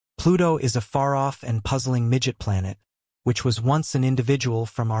Pluto is a far-off and puzzling midget planet, which was once an individual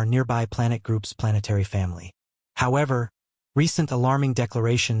from our nearby planet group's planetary family. However, recent alarming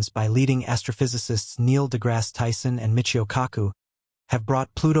declarations by leading astrophysicists Neil deGrasse Tyson and Michio Kaku have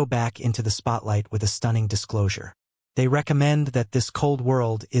brought Pluto back into the spotlight with a stunning disclosure. They recommend that this cold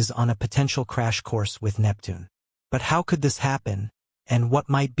world is on a potential crash course with Neptune. But how could this happen, and what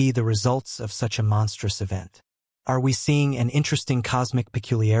might be the results of such a monstrous event? Are we seeing an interesting cosmic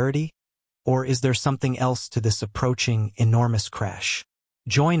peculiarity, or is there something else to this approaching enormous crash?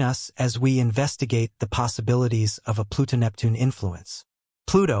 Join us as we investigate the possibilities of a Pluto-Neptune influence.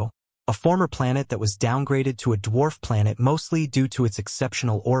 Pluto, a former planet that was downgraded to a dwarf planet mostly due to its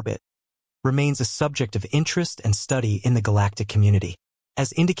exceptional orbit, remains a subject of interest and study in the galactic community.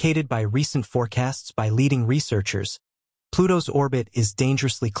 As indicated by recent forecasts by leading researchers, Pluto's orbit is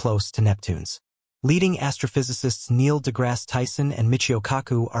dangerously close to Neptune's. Leading astrophysicists Neil deGrasse Tyson and Michio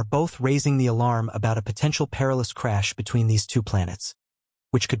Kaku are both raising the alarm about a potential perilous crash between these two planets,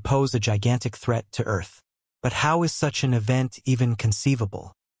 which could pose a gigantic threat to Earth. But how is such an event even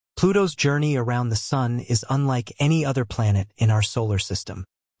conceivable? Pluto's journey around the Sun is unlike any other planet in our solar system.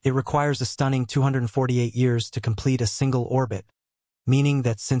 It requires a stunning 248 years to complete a single orbit, meaning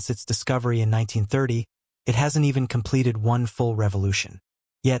that since its discovery in 1930, it hasn't even completed one full revolution.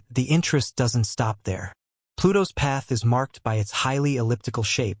 Yet, the interest doesn't stop there. Pluto's path is marked by its highly elliptical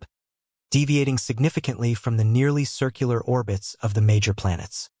shape, deviating significantly from the nearly circular orbits of the major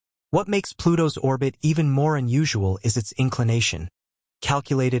planets. What makes Pluto's orbit even more unusual is its inclination,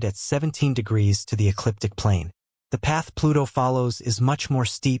 calculated at 17 degrees to the ecliptic plane. The path Pluto follows is much more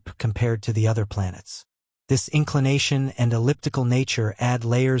steep compared to the other planets. This inclination and elliptical nature add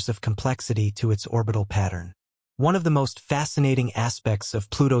layers of complexity to its orbital pattern. One of the most fascinating aspects of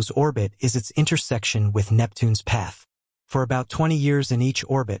Pluto's orbit is its intersection with Neptune's path. For about 20 years in each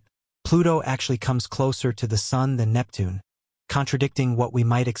orbit, Pluto actually comes closer to the Sun than Neptune, contradicting what we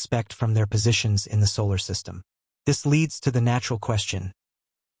might expect from their positions in the solar system. This leads to the natural question: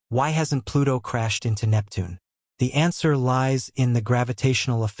 why hasn't Pluto crashed into Neptune? The answer lies in the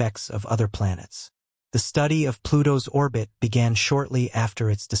gravitational effects of other planets. The study of Pluto's orbit began shortly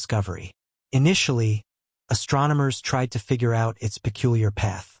after its discovery. Initially, astronomers tried to figure out its peculiar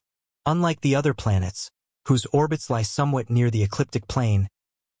path. Unlike the other planets, whose orbits lie somewhat near the ecliptic plane,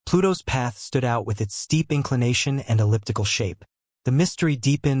 Pluto's path stood out with its steep inclination and elliptical shape. The mystery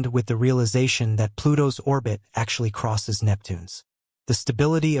deepened with the realization that Pluto's orbit actually crosses Neptune's. The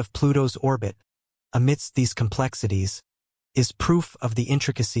stability of Pluto's orbit, amidst these complexities, is proof of the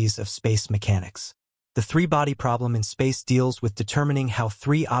intricacies of space mechanics. The three-body problem in space deals with determining how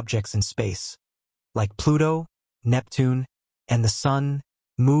three objects in space, like Pluto, Neptune, and the Sun,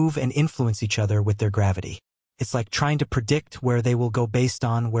 move and influence each other with their gravity. It's like trying to predict where they will go based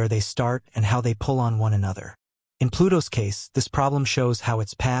on where they start and how they pull on one another. In Pluto's case, this problem shows how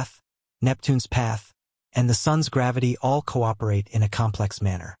its path, Neptune's path, and the Sun's gravity all cooperate in a complex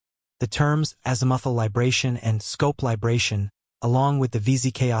manner. The terms azimuthal libration and scope libration, along with the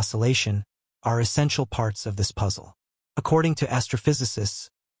VZK oscillation, are essential parts of this puzzle. According to astrophysicists,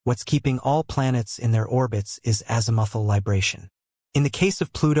 what's keeping all planets in their orbits is azimuthal libration. In the case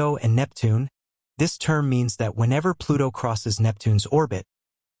of Pluto and Neptune, this term means that whenever Pluto crosses Neptune's orbit,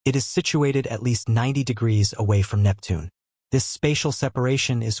 it is situated at least 90 degrees away from Neptune. This spatial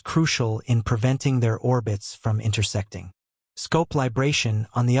separation is crucial in preventing their orbits from intersecting. Scope libration,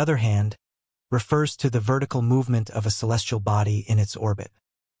 on the other hand, refers to the vertical movement of a celestial body in its orbit.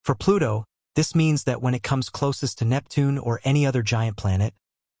 For Pluto, this means that when it comes closest to Neptune or any other giant planet,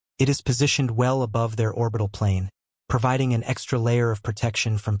 it is positioned well above their orbital plane, providing an extra layer of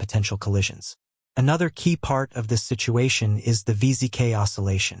protection from potential collisions. Another key part of this situation is the VZK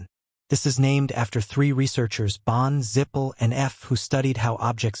oscillation. This is named after three researchers, Bond, Zippel, and F, who studied how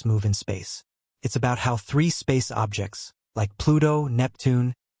objects move in space. It's about how three space objects, like Pluto,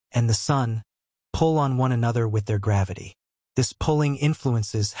 Neptune, and the Sun, pull on one another with their gravity. This pulling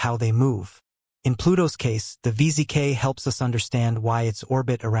influences how they move. In Pluto's case, the VZK helps us understand why its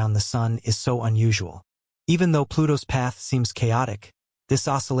orbit around the Sun is so unusual. Even though Pluto's path seems chaotic, this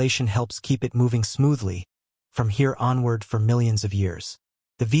oscillation helps keep it moving smoothly from here onward for millions of years.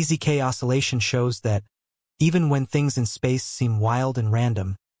 The VZK oscillation shows that, even when things in space seem wild and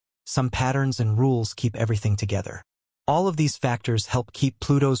random, some patterns and rules keep everything together. All of these factors help keep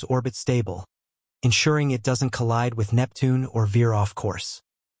Pluto's orbit stable, ensuring it doesn't collide with Neptune or veer off course.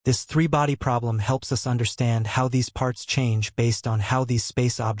 This three-body problem helps us understand how these parts change based on how these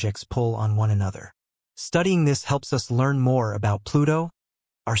space objects pull on one another. Studying this helps us learn more about Pluto,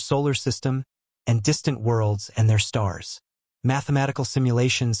 our solar system, and distant worlds and their stars. Mathematical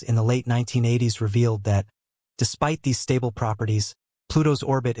simulations in the late 1980s revealed that, despite these stable properties, Pluto's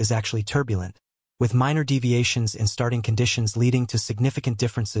orbit is actually turbulent, with minor deviations in starting conditions leading to significant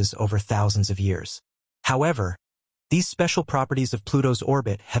differences over thousands of years. However, these special properties of Pluto's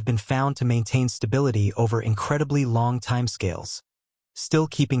orbit have been found to maintain stability over incredibly long timescales, still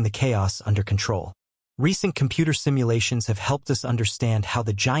keeping the chaos under control. Recent computer simulations have helped us understand how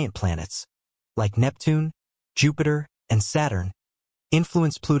the giant planets, like Neptune, Jupiter, and Saturn,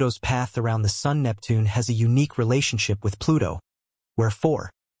 influence Pluto's path around the Sun. Neptune has a unique relationship with Pluto, where for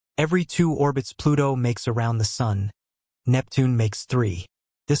every 2 orbits Pluto makes around the Sun, Neptune makes 3.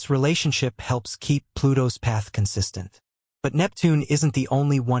 This relationship helps keep Pluto's path consistent. But Neptune isn't the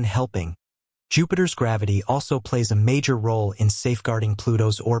only one helping. Jupiter's gravity also plays a major role in safeguarding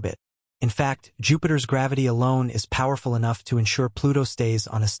Pluto's orbit. In fact, Jupiter's gravity alone is powerful enough to ensure Pluto stays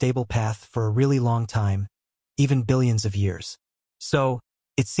on a stable path for a really long time, even billions of years. So,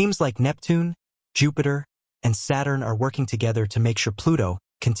 it seems like Neptune, Jupiter, and Saturn are working together to make sure Pluto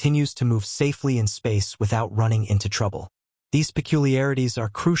continues to move safely in space without running into trouble. These peculiarities are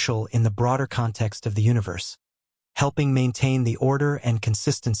crucial in the broader context of the universe, helping maintain the order and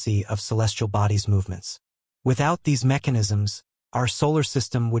consistency of celestial bodies' movements. Without these mechanisms, our solar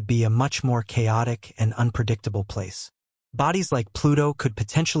system would be a much more chaotic and unpredictable place. Bodies like Pluto could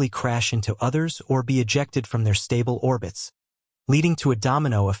potentially crash into others or be ejected from their stable orbits, leading to a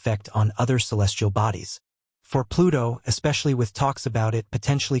domino effect on other celestial bodies. For Pluto, especially with talks about it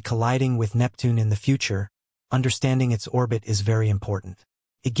potentially colliding with Neptune in the future, understanding its orbit is very important.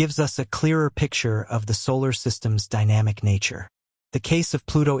 It gives us a clearer picture of the solar system's dynamic nature. The case of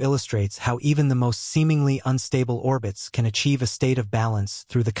Pluto illustrates how even the most seemingly unstable orbits can achieve a state of balance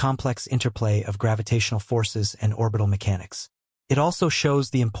through the complex interplay of gravitational forces and orbital mechanics. It also shows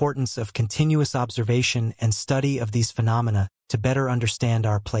the importance of continuous observation and study of these phenomena to better understand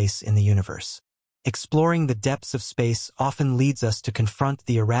our place in the universe. Exploring the depths of space often leads us to confront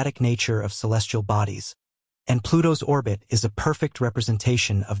the erratic nature of celestial bodies, and Pluto's orbit is a perfect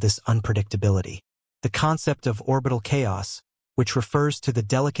representation of this unpredictability. The concept of orbital chaos, which refers to the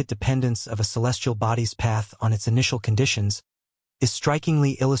delicate dependence of a celestial body's path on its initial conditions, is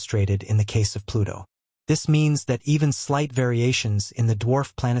strikingly illustrated in the case of Pluto. This means that even slight variations in the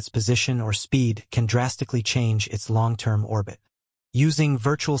dwarf planet's position or speed can drastically change its long-term orbit. Using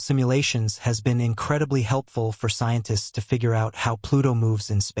virtual simulations has been incredibly helpful for scientists to figure out how Pluto moves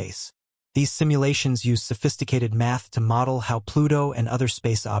in space. These simulations use sophisticated math to model how Pluto and other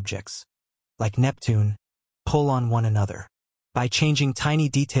space objects, like Neptune, pull on one another. By changing tiny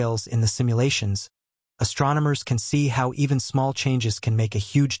details in the simulations, astronomers can see how even small changes can make a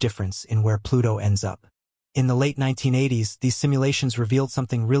huge difference in where Pluto ends up. In the late 1980s, these simulations revealed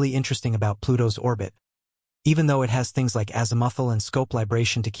something really interesting about Pluto's orbit. Even though it has things like azimuthal and scope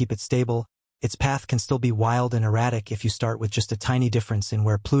libration to keep it stable, its path can still be wild and erratic if you start with just a tiny difference in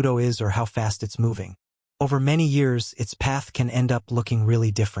where Pluto is or how fast it's moving. Over many years, its path can end up looking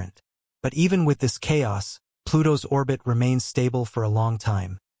really different. But even with this chaos, Pluto's orbit remains stable for a long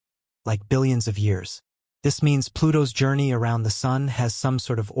time, like billions of years. This means Pluto's journey around the Sun has some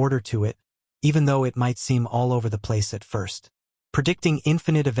sort of order to it, even though it might seem all over the place at first. Predicting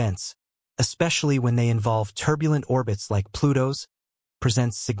infinite events, especially when they involve turbulent orbits like Pluto's,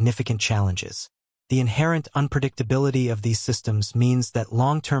 presents significant challenges. The inherent unpredictability of these systems means that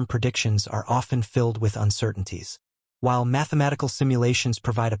long-term predictions are often filled with uncertainties. While mathematical simulations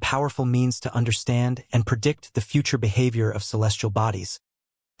provide a powerful means to understand and predict the future behavior of celestial bodies,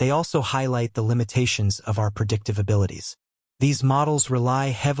 they also highlight the limitations of our predictive abilities. These models rely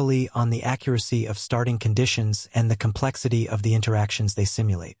heavily on the accuracy of starting conditions and the complexity of the interactions they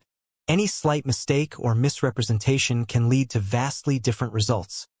simulate. Any slight mistake or misrepresentation can lead to vastly different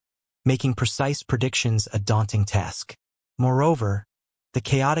results, making precise predictions a daunting task. Moreover, the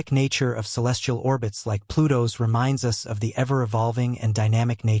chaotic nature of celestial orbits like Pluto's reminds us of the ever-evolving and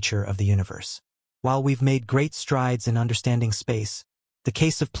dynamic nature of the universe. While we've made great strides in understanding space, the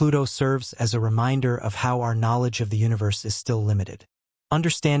case of Pluto serves as a reminder of how our knowledge of the universe is still limited.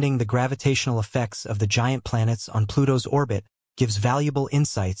 Understanding the gravitational effects of the giant planets on Pluto's orbit gives valuable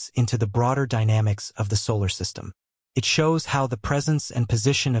insights into the broader dynamics of the solar system. It shows how the presence and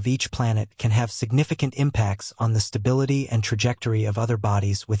position of each planet can have significant impacts on the stability and trajectory of other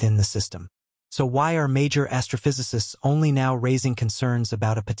bodies within the system. So why are major astrophysicists only now raising concerns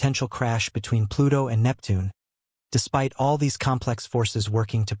about a potential crash between Pluto and Neptune, despite all these complex forces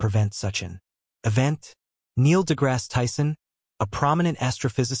working to prevent such an event? Neil deGrasse Tyson, a prominent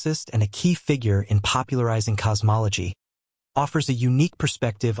astrophysicist and a key figure in popularizing cosmology, offers a unique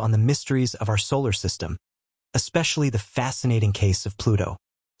perspective on the mysteries of our solar system, especially the fascinating case of Pluto.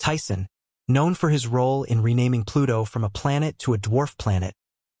 Tyson, known for his role in renaming Pluto from a planet to a dwarf planet,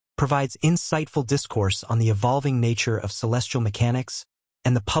 provides insightful discourse on the evolving nature of celestial mechanics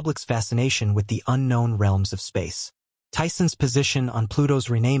and the public's fascination with the unknown realms of space. Tyson's position on Pluto's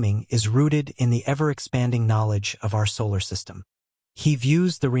renaming is rooted in the ever-expanding knowledge of our solar system. He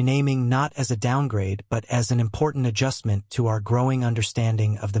views the renaming not as a downgrade but as an important adjustment to our growing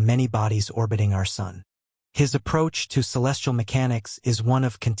understanding of the many bodies orbiting our Sun. His approach to celestial mechanics is one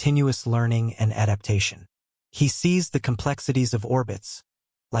of continuous learning and adaptation. He sees the complexities of orbits,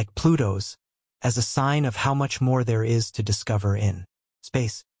 like Pluto's, as a sign of how much more there is to discover in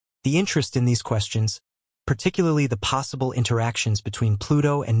space. The interest in these questions, particularly the possible interactions between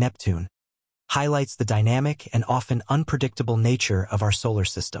Pluto and Neptune, highlights the dynamic and often unpredictable nature of our solar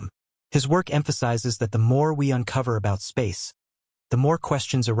system. His work emphasizes that the more we uncover about space, the more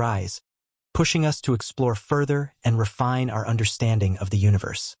questions arise, pushing us to explore further and refine our understanding of the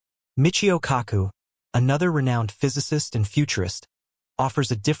universe. Michio Kaku, another renowned physicist and futurist,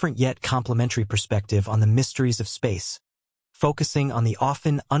 offers a different yet complementary perspective on the mysteries of space, focusing on the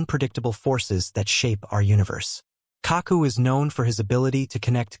often unpredictable forces that shape our universe. Kaku is known for his ability to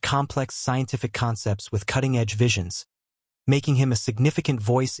connect complex scientific concepts with cutting-edge visions, making him a significant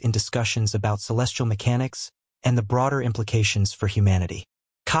voice in discussions about celestial mechanics and the broader implications for humanity.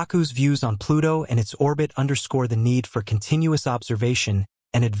 Kaku's views on Pluto and its orbit underscore the need for continuous observation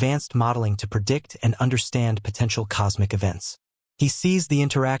and advanced modeling to predict and understand potential cosmic events. He sees the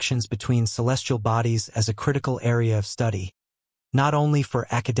interactions between celestial bodies as a critical area of study, not only for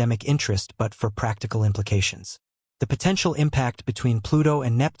academic interest but for practical implications. The potential impact between Pluto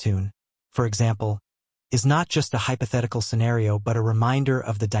and Neptune, for example, is not just a hypothetical scenario but a reminder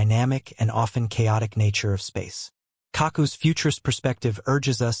of the dynamic and often chaotic nature of space. Kaku's futurist perspective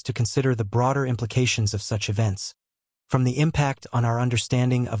urges us to consider the broader implications of such events, from the impact on our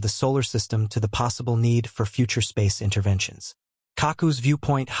understanding of the solar system to the possible need for future space interventions. Kaku's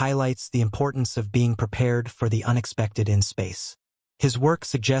viewpoint highlights the importance of being prepared for the unexpected in space. His work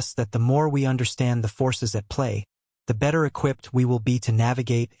suggests that the more we understand the forces at play, the better equipped we will be to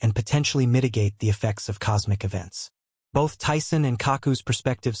navigate and potentially mitigate the effects of cosmic events. Both Tyson and Kaku's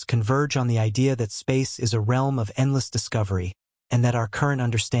perspectives converge on the idea that space is a realm of endless discovery and that our current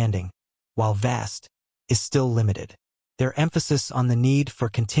understanding, while vast, is still limited. Their emphasis on the need for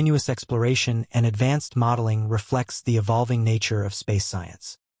continuous exploration and advanced modeling reflects the evolving nature of space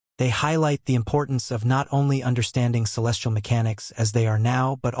science. They highlight the importance of not only understanding celestial mechanics as they are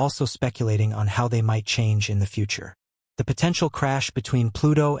now but also speculating on how they might change in the future. The potential crash between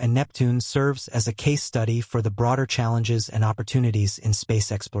Pluto and Neptune serves as a case study for the broader challenges and opportunities in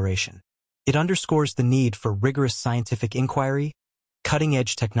space exploration. It underscores the need for rigorous scientific inquiry,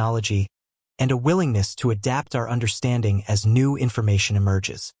 cutting-edge technology, and a willingness to adapt our understanding as new information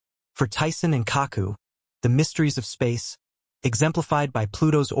emerges. For Tyson and Kaku, the mysteries of space, exemplified by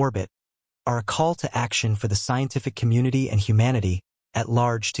Pluto's orbit, are a call to action for the scientific community and humanity at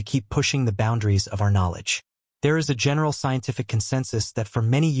large to keep pushing the boundaries of our knowledge. There is a general scientific consensus that for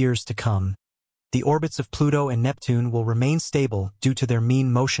many years to come, the orbits of Pluto and Neptune will remain stable due to their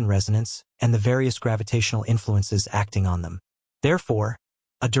mean motion resonance and the various gravitational influences acting on them. Therefore,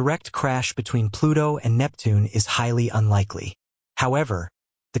 a direct crash between Pluto and Neptune is highly unlikely. However,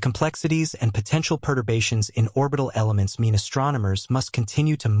 the complexities and potential perturbations in orbital elements mean astronomers must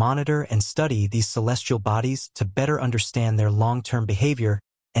continue to monitor and study these celestial bodies to better understand their long-term behavior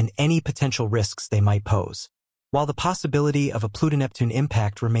and any potential risks they might pose. While the possibility of a Pluto-Neptune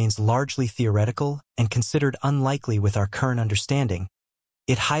impact remains largely theoretical and considered unlikely with our current understanding,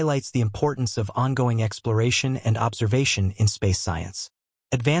 it highlights the importance of ongoing exploration and observation in space science.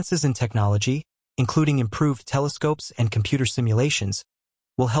 Advances in technology, including improved telescopes and computer simulations,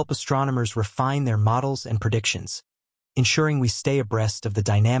 will help astronomers refine their models and predictions, ensuring we stay abreast of the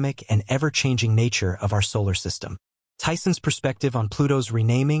dynamic and ever-changing nature of our solar system. Tyson's perspective on Pluto's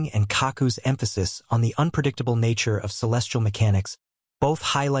renaming and Kaku's emphasis on the unpredictable nature of celestial mechanics both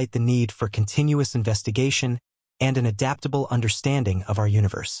highlight the need for continuous investigation and an adaptable understanding of our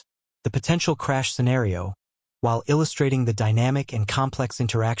universe. The potential crash scenario, while illustrating the dynamic and complex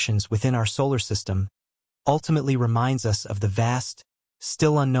interactions within our solar system, ultimately reminds us of the vast,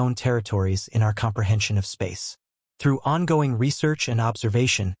 still unknown territories in our comprehension of space. Through ongoing research and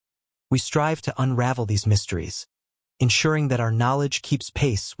observation, we strive to unravel these mysteries, ensuring that our knowledge keeps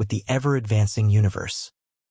pace with the ever-advancing universe.